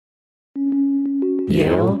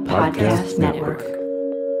Yale Podcast Network.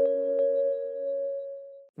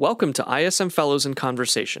 Welcome to ISM Fellows in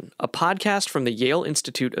Conversation, a podcast from the Yale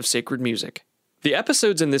Institute of Sacred Music. The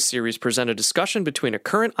episodes in this series present a discussion between a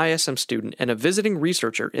current ISM student and a visiting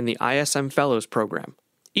researcher in the ISM Fellows program.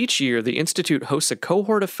 Each year, the Institute hosts a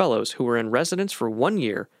cohort of fellows who are in residence for 1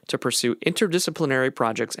 year to pursue interdisciplinary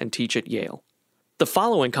projects and teach at Yale. The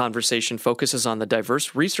following conversation focuses on the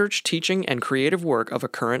diverse research, teaching, and creative work of a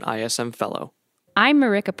current ISM Fellow. I'm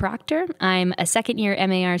Marika Proctor. I'm a second-year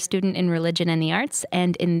MAR student in Religion and the Arts,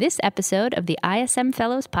 and in this episode of the ISM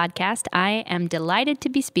Fellows podcast, I am delighted to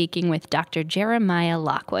be speaking with Dr. Jeremiah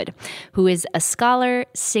Lockwood, who is a scholar,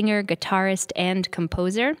 singer, guitarist, and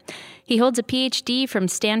composer. He holds a PhD from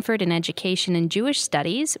Stanford in Education and Jewish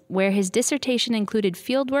Studies, where his dissertation included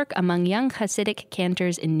fieldwork among young Hasidic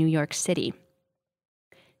cantors in New York City.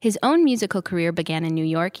 His own musical career began in New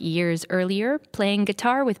York years earlier, playing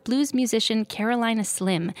guitar with blues musician Carolina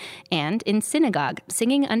Slim, and in synagogue,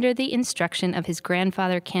 singing under the instruction of his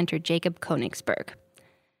grandfather, cantor Jacob Konigsberg.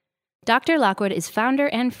 Dr. Lockwood is founder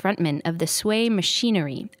and frontman of the Sway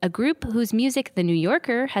Machinery, a group whose music The New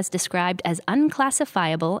Yorker has described as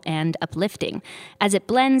unclassifiable and uplifting, as it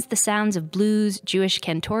blends the sounds of blues, Jewish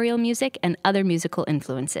cantorial music, and other musical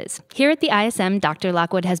influences. Here at the ISM, Dr.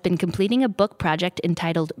 Lockwood has been completing a book project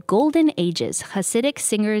entitled Golden Ages, Hasidic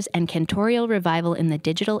Singers and Cantorial Revival in the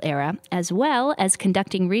Digital Era, as well as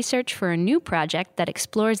conducting research for a new project that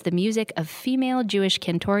explores the music of female Jewish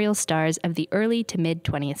cantorial stars of the early to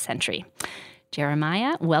mid-20th century.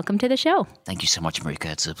 Jeremiah, welcome to the show. Thank you so much, Marika.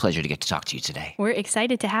 It's a pleasure to get to talk to you today. We're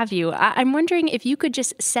excited to have you. I'm wondering if you could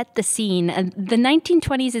just set the scene. The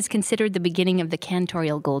 1920s is considered the beginning of the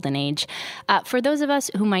cantorial golden age. For those of us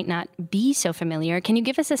who might not be so familiar, can you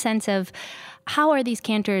give us a sense of how are these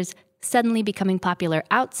cantors suddenly becoming popular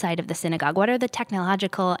outside of the synagogue? What are the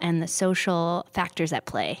technological and the social factors at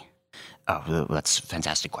play? Oh, that's a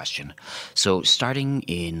fantastic question. So starting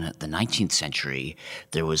in the 19th century,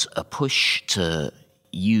 there was a push to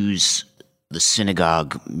use the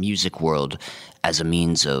synagogue music world as a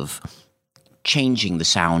means of changing the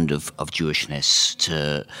sound of Jewishness,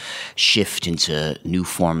 to shift into new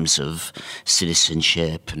forms of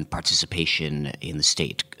citizenship and participation in the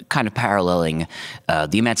state, kind of paralleling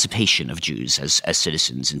the emancipation of Jews as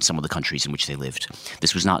citizens in some of the countries in which they lived.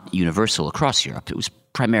 This was not universal across Europe. It was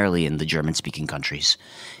primarily in the German-speaking countries.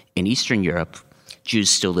 In Eastern Europe,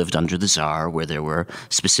 Jews still lived under the Tsar, where there were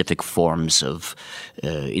specific forms of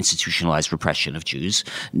institutionalized repression of Jews.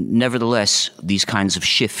 Nevertheless, these kinds of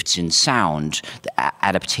shifts in sound, the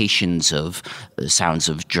adaptations of sounds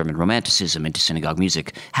of German Romanticism into synagogue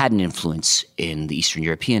music, had an influence in the Eastern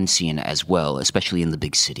European scene as well, especially in the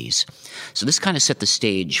big cities. So this kind of set the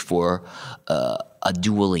stage for a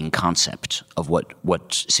dueling concept of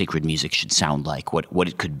what sacred music should sound like, what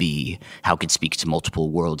it could be, how it could speak to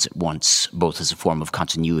multiple worlds at once, both as a form of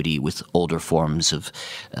continuity with older forms of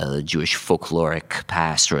Jewish folkloric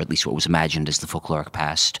past, or at least what was imagined as the folkloric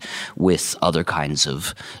past, with other kinds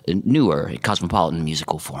of newer cosmopolitan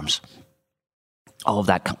musical forms. All of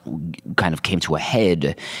that kind of came to a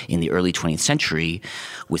head in the early 20th century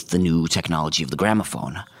with the new technology of the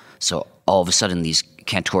gramophone. So all of a sudden, these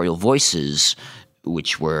cantorial voices,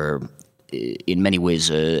 which were in many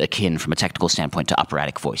ways akin from a technical standpoint to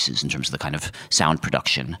operatic voices in terms of the kind of sound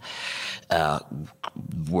production,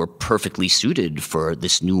 were perfectly suited for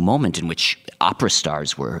this new moment in which opera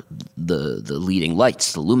stars were the leading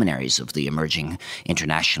lights, the luminaries of the emerging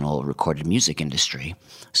international recorded music industry.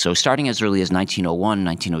 So starting as early as 1901,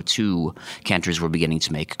 1902, cantors were beginning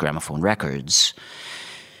to make gramophone records.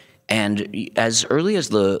 And as early as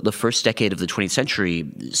the first decade of the 20th century,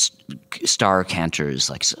 star cantors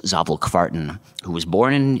like Zavel Kvartin, who was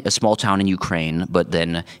born in a small town in Ukraine, but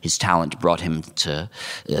then his talent brought him to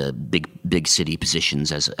big city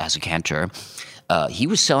positions as a cantor, he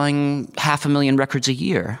was selling 500,000 records a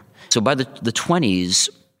year. So by the 20s,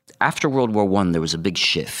 after World War I, there was a big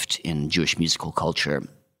shift in Jewish musical culture,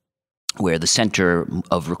 where the center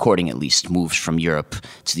of recording, at least, moved from Europe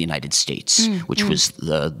to the United States, which was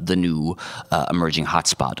the new emerging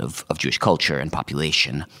hotspot of Jewish culture and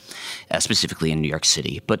population, specifically in New York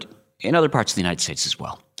City, but in other parts of the United States as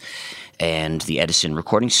well. And the Edison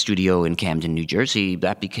recording studio in Camden, New Jersey,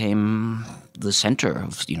 that became the center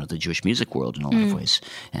of the Jewish music world in a lot of ways.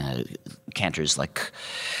 Cantors like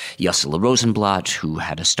Yossele Rosenblatt, who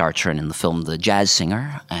had a star turn in the film The Jazz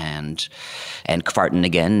Singer, and Kvartin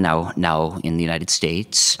again, now in the United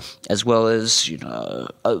States, as well as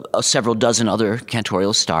several dozen other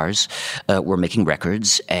cantorial stars were making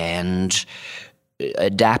records, and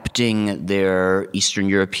adapting their Eastern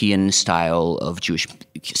European style of Jewish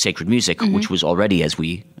sacred music, which was already, as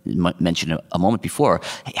we mentioned a moment before,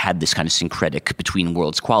 had this kind of syncretic between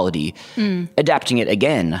worlds quality, adapting it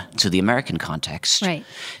again to the American context. Right.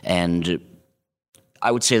 And I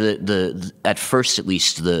would say that at first, at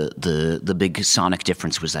least, the big sonic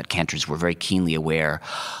difference was that cantors were very keenly aware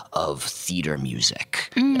of theater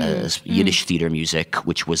music, Yiddish theater music,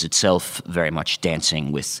 which was itself very much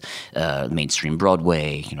dancing with mainstream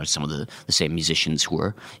Broadway. Some of the same musicians who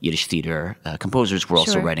were Yiddish theater composers were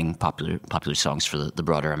also writing popular songs for the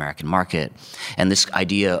broader American market. And this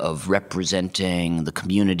idea of representing the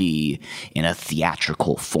community in a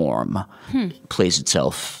theatrical form plays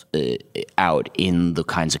itself out in the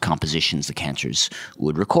kinds of compositions the cantors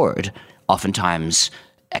would record, oftentimes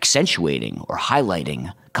accentuating or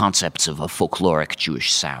highlighting concepts of a folkloric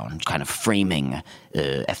Jewish sound, kind of framing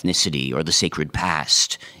ethnicity or the sacred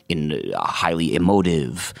past in highly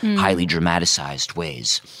emotive, highly dramatized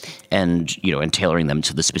ways, and tailoring them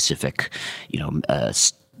to the specific,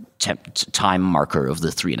 time marker of the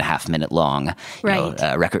 3.5 minute long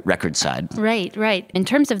record side. Right. In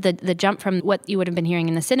terms of the jump from what you would have been hearing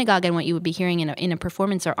in the synagogue and what you would be hearing in a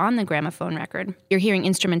performance or on the gramophone record, you're hearing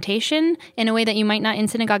instrumentation in a way that you might not in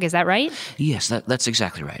synagogue. Is that right? Yes, that's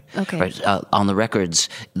exactly right. Okay. Right. On the records,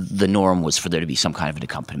 the norm was for there to be some kind of an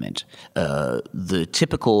accompaniment. The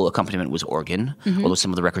typical accompaniment was organ, although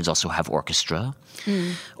some of the records also have orchestra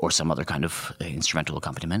or some other kind of instrumental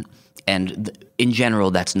accompaniment. And in general,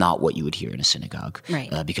 that's not what you would hear in a synagogue,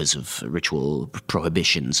 because of ritual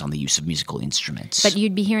prohibitions on the use of musical instruments. But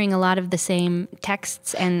you'd be hearing a lot of the same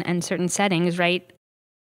texts and certain settings, right?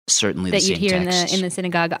 Certainly that the you'd same hear texts. in the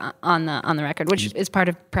synagogue on the record, which is part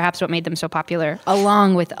of perhaps what made them so popular,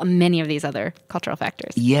 along with many of these other cultural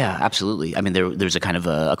factors. Yeah, absolutely. I mean, there's a kind of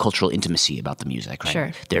a cultural intimacy about the music, right?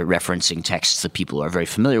 Sure. They're referencing texts that people are very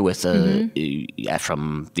familiar with from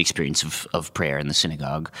the experience of prayer in the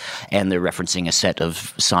synagogue, and they're referencing a set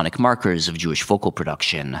of sonic markers of Jewish vocal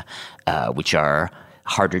production, which are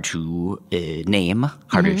harder to name,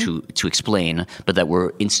 harder to explain, but that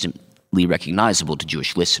were instantly recognizable to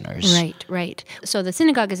Jewish listeners. Right. So the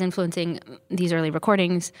synagogue is influencing these early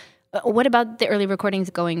recordings. What about the early recordings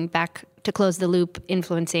going back to close the loop,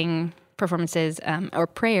 influencing performances or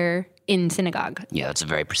prayer in synagogue? Yeah, that's a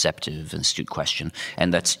very perceptive and astute question.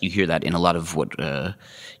 And you hear that in a lot of what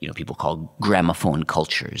people call gramophone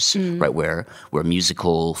cultures, right? Where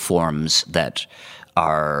musical forms that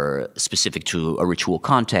are specific to a ritual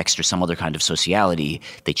context or some other kind of sociality,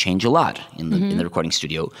 they change a lot in the recording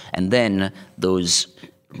studio. And then those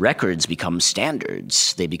records become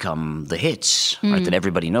standards. They become the hits, right, that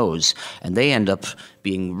everybody knows. And they end up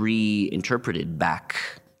being reinterpreted back,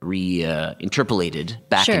 interpolated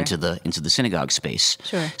back into the synagogue space.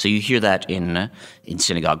 Sure. So you hear that in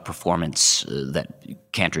synagogue performance, that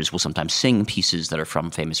cantors will sometimes sing pieces that are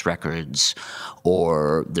from famous records,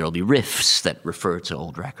 or there'll be riffs that refer to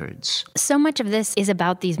old records. So much of this is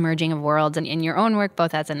about these merging of worlds, and in your own work,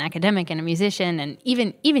 both as an academic and a musician, and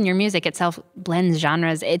even your music itself blends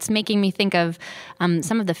genres. It's making me think of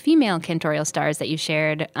some of the female cantorial stars that you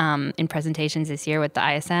shared in presentations this year with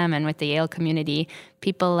the ISM and with the Yale community.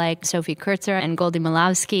 People like Sophie Kurtzer and Goldie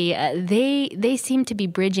Malowski, they seem to be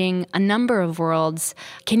bridging a number of worlds.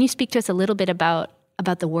 Can you speak to us a little bit about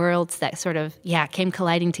the worlds that sort of, came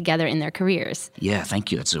colliding together in their careers? Yeah,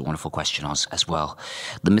 thank you. That's a wonderful question as well.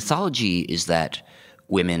 The mythology is that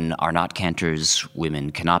women are not cantors,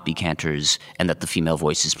 women cannot be cantors, and that the female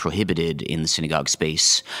voice is prohibited in the synagogue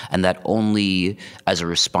space, and that only as a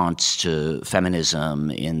response to feminism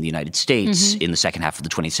in the United States in the second half of the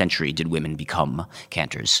 20th century did women become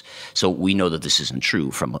cantors. So we know that this isn't true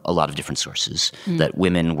from a lot of different sources, that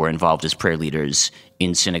women were involved as prayer leaders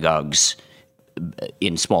in synagogues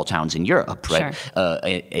in small towns in Europe, right? Sure.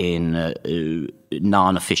 In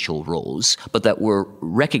non-official roles, but that were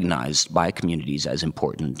recognized by communities as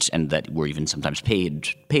important, and that were even sometimes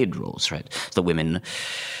paid roles, right? So women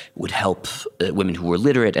would help women who were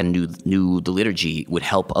literate and knew the liturgy would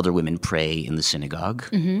help other women pray in the synagogue,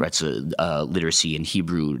 right? So literacy in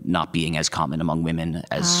Hebrew not being as common among women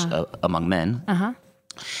as among men.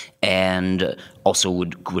 And also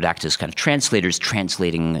would act as kind of translators,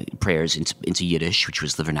 translating prayers into Yiddish, which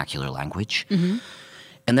was the vernacular language.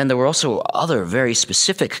 And then there were also other very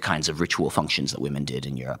specific kinds of ritual functions that women did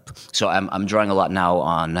in Europe. So I'm drawing a lot now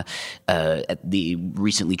on the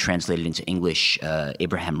recently translated into English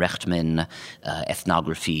Abraham Rechtman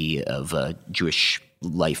ethnography of Jewish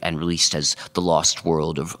life and released as The Lost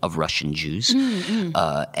World of Russian Jews.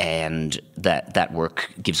 And that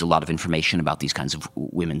work gives a lot of information about these kinds of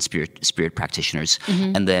women spirit practitioners.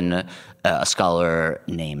 And then a scholar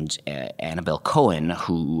named Annabelle Cohen,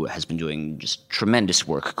 who has been doing just tremendous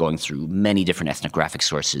work going through many different ethnographic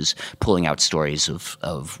sources, pulling out stories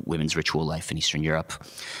of women's ritual life in Eastern Europe.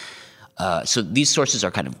 So these sources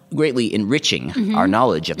are kind of greatly enriching our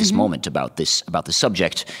knowledge at this moment about this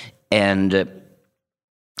subject, and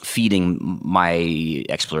feeding my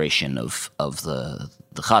exploration of the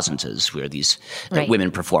Chazentas, who are these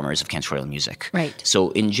women performers of cantorial music. Right. So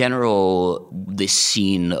in general, this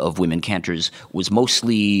scene of women cantors was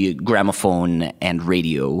mostly gramophone and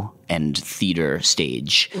radio and theater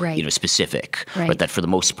stage, specific. Right. But that for the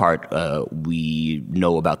most part, we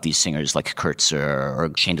know about these singers like Kurtzer or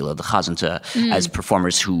Shendela the Chazenta as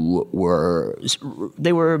performers who were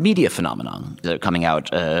media phenomenon. They're coming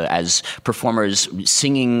out as performers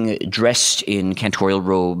singing dressed in cantorial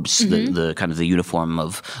robes, the kind of the uniform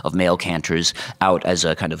of male cantors, out as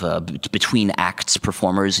a kind of a between acts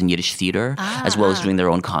performers in Yiddish theater, as well as doing their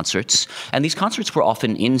own concerts. And these concerts were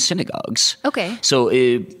often in synagogues. Okay. So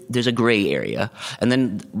there's a gray area. And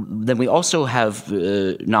then we also have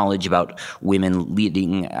knowledge about women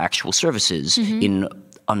leading actual services in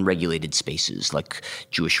unregulated spaces like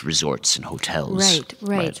Jewish resorts and hotels.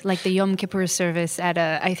 Right. Like the Yom Kippur service at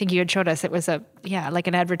I think you had showed us, it was like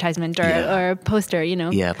an advertisement or a poster,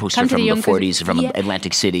 Yeah, a poster from the 40s from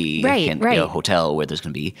Atlantic City, a hotel where there's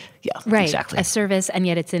going to be, exactly. A service, and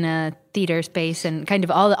yet it's in a theater space, and kind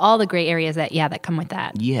of all the gray areas that come with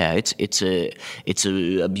that. Yeah, it's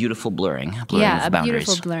a beautiful blurring of boundaries. A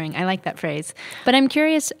beautiful blurring. I like that phrase. But I'm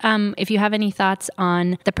curious if you have any thoughts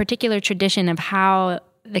on the particular tradition of how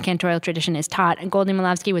the cantorial tradition is taught. And Goldie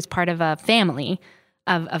Malawski was part of a family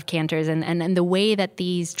of cantors, and the way that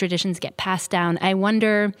these traditions get passed down. I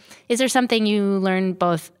wonder, is there something you learn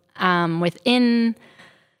both within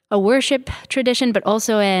a worship tradition, but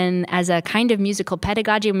also as a kind of musical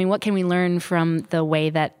pedagogy? I mean, what can we learn from the way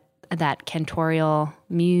that cantorial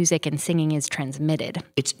music and singing is transmitted?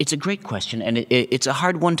 It's a great question, and it's a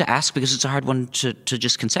hard one to ask because it's a hard one to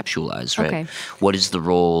just conceptualize, right? Okay. What is the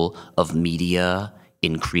role of media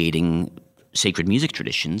in creating sacred music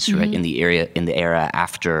traditions, right? In the era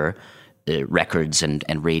after records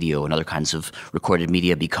and radio and other kinds of recorded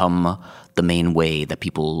media become the main way that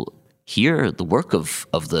people hear the work of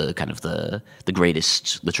the kind of the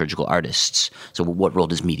greatest liturgical artists. So what role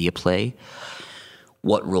does media play?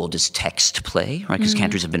 What role does text play, right? Because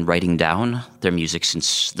cantors have been writing down their music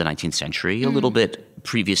since the 19th century, a little bit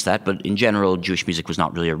previous to that, but in general, Jewish music was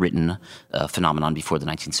not really a written phenomenon before the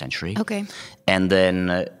 19th century. Okay. And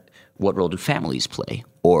then what role do families play,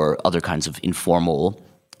 or other kinds of informal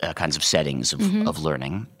kinds of settings of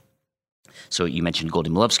learning? So you mentioned Goldie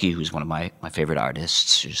Malawski, who's one of my favorite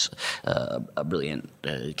artists. She's a brilliant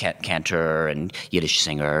cantor and Yiddish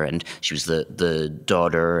singer, and she was the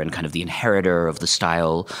daughter and kind of the inheritor of the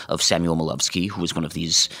style of Samuel Malawski, who was one of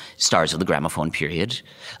these stars of the gramophone period.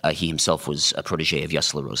 He himself was a protege of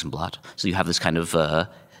Yossele Rosenblatt. So you have this kind of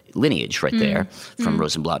lineage right there, from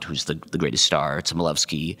Rosenblatt, who's the greatest star, to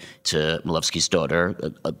Malawski, to Malawski's daughter,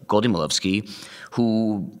 Goldie Malawski,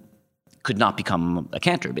 who could not become a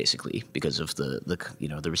cantor, basically, because of the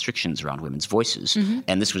restrictions around women's voices.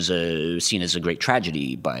 And this was seen as a great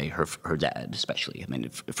tragedy by her dad, especially. I mean,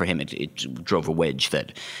 for him, it drove a wedge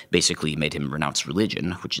that basically made him renounce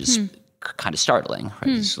religion, which is kind of startling.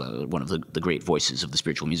 Right? He's one of the great voices of the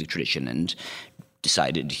spiritual music tradition, and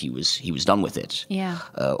decided he was done with it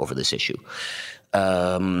over this issue.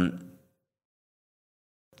 But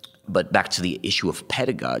back to the issue of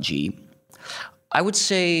pedagogy, I would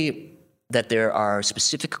say that there are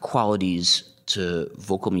specific qualities to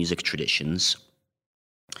vocal music traditions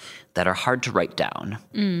that are hard to write down.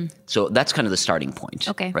 So that's kind of the starting point.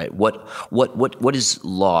 Okay. Right? What is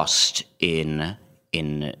lost in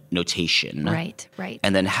notation? Right.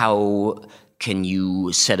 And then how can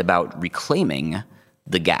you set about reclaiming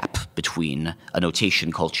the gap between a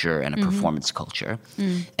notation culture and a performance culture?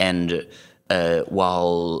 And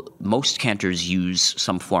while most cantors use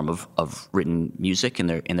some form of written music in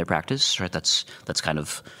their practice, right? That's kind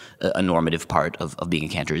of a normative part of being a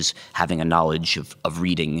cantor, is having a knowledge of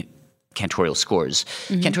reading cantorial scores.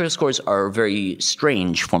 Cantorial scores are a very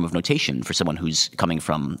strange form of notation for someone who's coming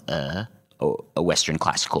from a Western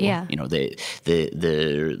classical. Yeah. You know,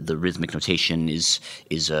 the rhythmic notation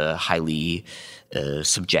is a highly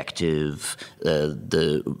subjective.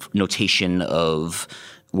 The notation of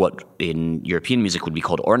what in European music would be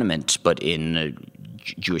called ornament, but in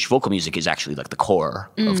Jewish vocal music is actually like the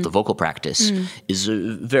core of the vocal practice, is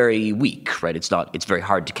very weak, right? It's very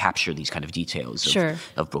hard to capture these kind of details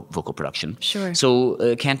of vocal production. Sure.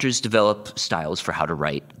 So cantors develop styles for how to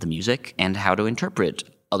write the music and how to interpret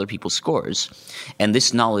other people's scores. And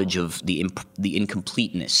this knowledge of the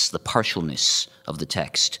incompleteness, the partialness of the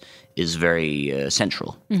text is very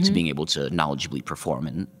central to being able to knowledgeably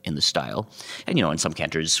perform in the style. And, and some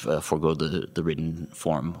cantors forego the written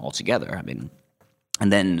form altogether. I mean,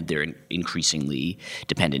 and then they're increasingly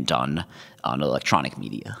dependent on electronic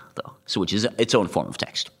media, though, so which is its own form of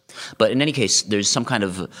text. But in any case, there's some kind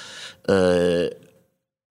of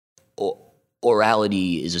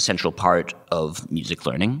orality is a central part of music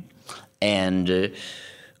learning, and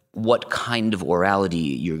what kind of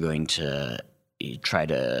orality you're going to try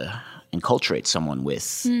to enculturate someone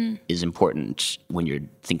with is important when you're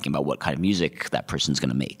thinking about what kind of music that person's going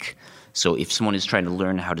to make. So if someone is trying to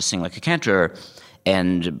learn how to sing like a cantor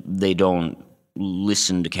and they don't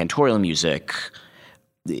listen to cantorial music,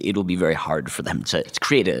 it'll be very hard for them to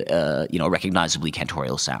create a recognizably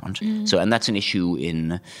cantorial sound. So, and that's an issue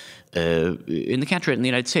in the cantorate in the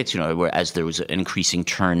United States, whereas there was an increasing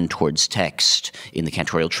turn towards text in the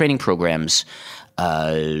cantorial training programs,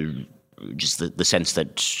 just the sense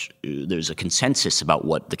that there's a consensus about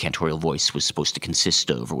what the cantorial voice was supposed to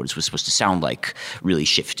consist of or what it was supposed to sound like really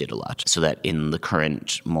shifted a lot. So that in the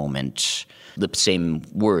current moment, the same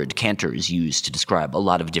word, cantor, is used to describe a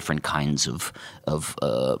lot of different kinds of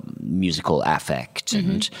musical affect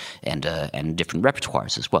and different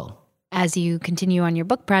repertoires as well. As you continue on your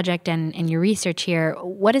book project and your research here,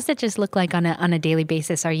 what does it just look like on a daily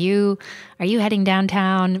basis? Are you heading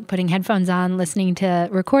downtown, putting headphones on, listening to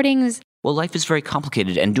recordings? Well, life is very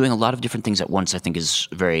complicated, and doing a lot of different things at once, I think, is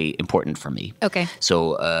very important for me. Okay.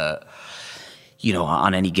 So,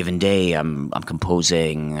 on any given day, I'm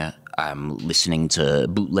composing. I'm listening to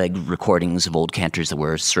bootleg recordings of old cantors that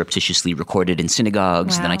were surreptitiously recorded in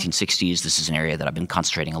synagogues in the 1960s. This is an area that I've been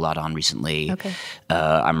concentrating a lot on recently. Okay.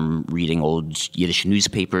 I'm reading old Yiddish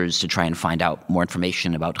newspapers to try and find out more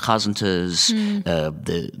information about chazentas.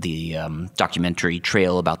 The documentary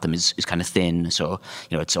trail about them is kind of thin, so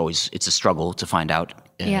it's a struggle to find out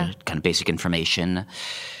kind of basic information.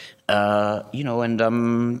 And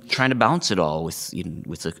I'm trying to balance it all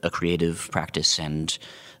with a creative practice and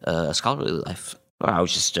a scholarly life. I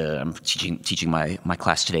was just I'm teaching my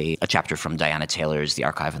class today a chapter from Diana Taylor's The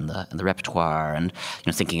Archive and the Repertoire, and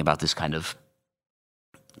thinking about this kind of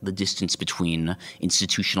the distance between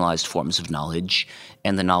institutionalized forms of knowledge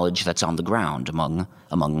and the knowledge that's on the ground among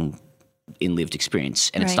in lived experience.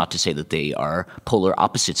 And it's not to say that they are polar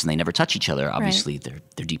opposites and they never touch each other. Obviously, they're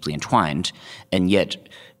deeply entwined, and yet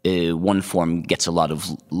one form gets a lot of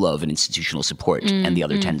love and institutional support, and the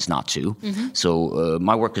other tends not to. So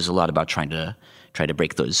my work is a lot about trying to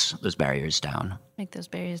break those barriers down. Make those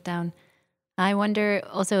barriers down. I wonder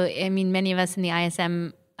also, I mean, many of us in the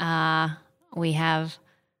ISM, we either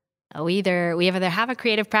have a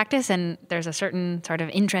creative practice and there's a certain sort of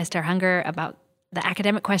interest or hunger about the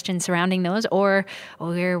academic questions surrounding those, or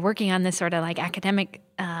we're working on this sort of like academic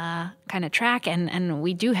kind of track, and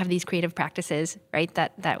we do have these creative practices, right,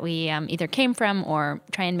 that we either came from or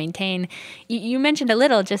try and maintain. You mentioned a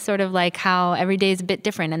little just sort of like how every day is a bit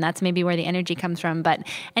different, and that's maybe where the energy comes from. But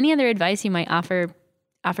any other advice you might offer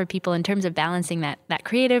people in terms of balancing that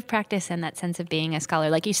creative practice and that sense of being a scholar?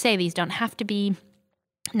 Like you say, these don't have to be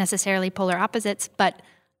necessarily polar opposites, but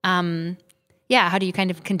how do you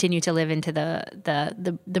kind of continue to live into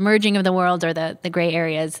the merging of the world or the gray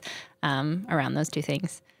areas around those two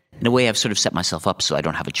things? In a way, I've sort of set myself up so I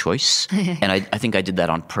don't have a choice. And I think I did that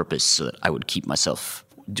on purpose so that I would keep myself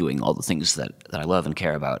doing all the things that I love and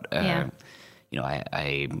care about. I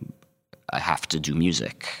have to do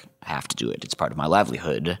music. I have to do it. It's part of my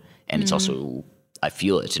livelihood. And it's also, I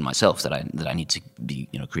feel it in myself that I need to be,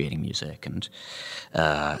 creating music. And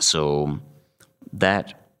so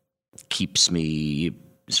that keeps me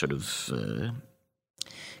sort of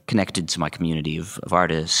connected to my community of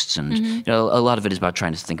artists, and a lot of it is about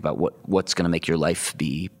trying to think about what's going to make your life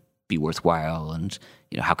be worthwhile, and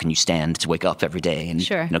how can you stand to wake up every day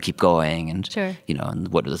and keep going, and and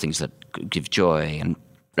what are the things that give joy. And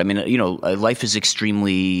I mean, life is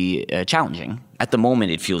extremely challenging. At the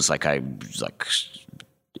moment, it feels like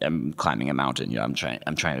I'm climbing a mountain.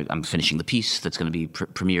 I'm finishing the piece that's going to be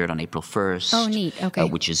premiered on April 1st. Oh, neat. Okay.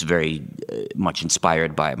 Which is very much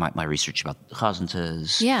inspired by my research about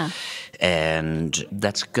chazentas. Yeah. And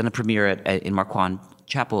that's going to premiere in Marquand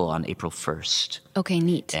Chapel on April 1st. Okay,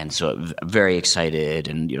 neat. And so I'm very excited,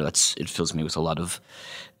 and it fills me with a lot of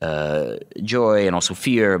joy and also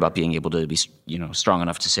fear about being able to be strong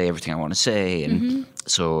enough to say everything I want to say. And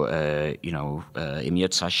so Im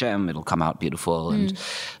Yirtzeh Hashem, it'll come out beautiful, and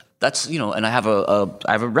that's and I have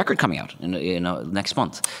a record coming out in next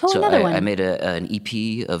month. Oh, so another one. I made an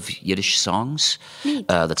EP of Yiddish songs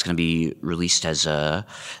that's going to be released as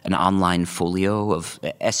an online folio of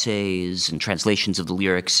essays and translations of the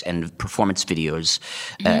lyrics and performance videos.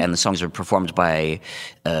 And the songs are performed by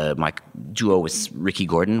my duo with Ricky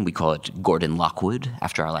Gordon. We call it Gordon Lockwood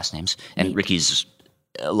after our last names. And Ricky's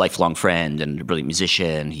a lifelong friend and a brilliant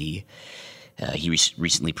musician. He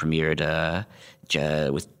recently premiered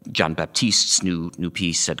with John Baptiste's new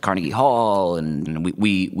piece at Carnegie Hall, and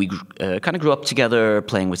we kind of grew up together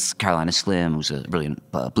playing with Carolina Slim, who's a brilliant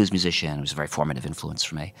blues musician. It was a very formative influence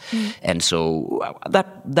for me, and so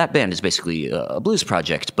that band is basically a blues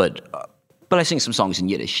project, but I sing some songs in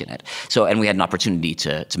Yiddish in it. So, and we had an opportunity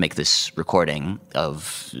to make this recording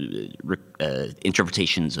of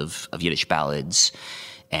interpretations of Yiddish ballads.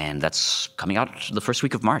 And that's coming out the first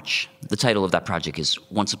week of March. The title of that project is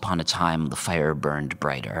Once Upon a Time, the Fire Burned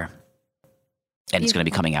Brighter. And it's going to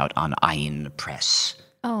be coming out on Ayin Press.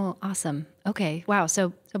 Oh, awesome. Okay. Wow.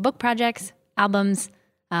 So book projects, albums,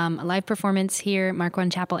 a live performance here, Mark One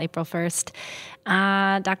Chapel, April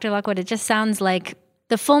 1st. Dr. Lockwood, it just sounds like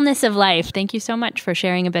the fullness of life. Thank you so much for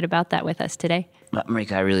sharing a bit about that with us today.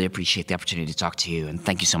 Marika, I really appreciate the opportunity to talk to you, and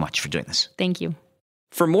thank you so much for doing this. Thank you.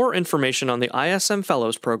 For more information on the ISM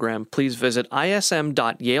Fellows Program, please visit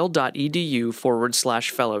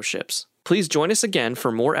ism.yale.edu/fellowships. Please join us again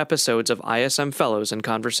for more episodes of ISM Fellows in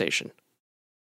Conversation.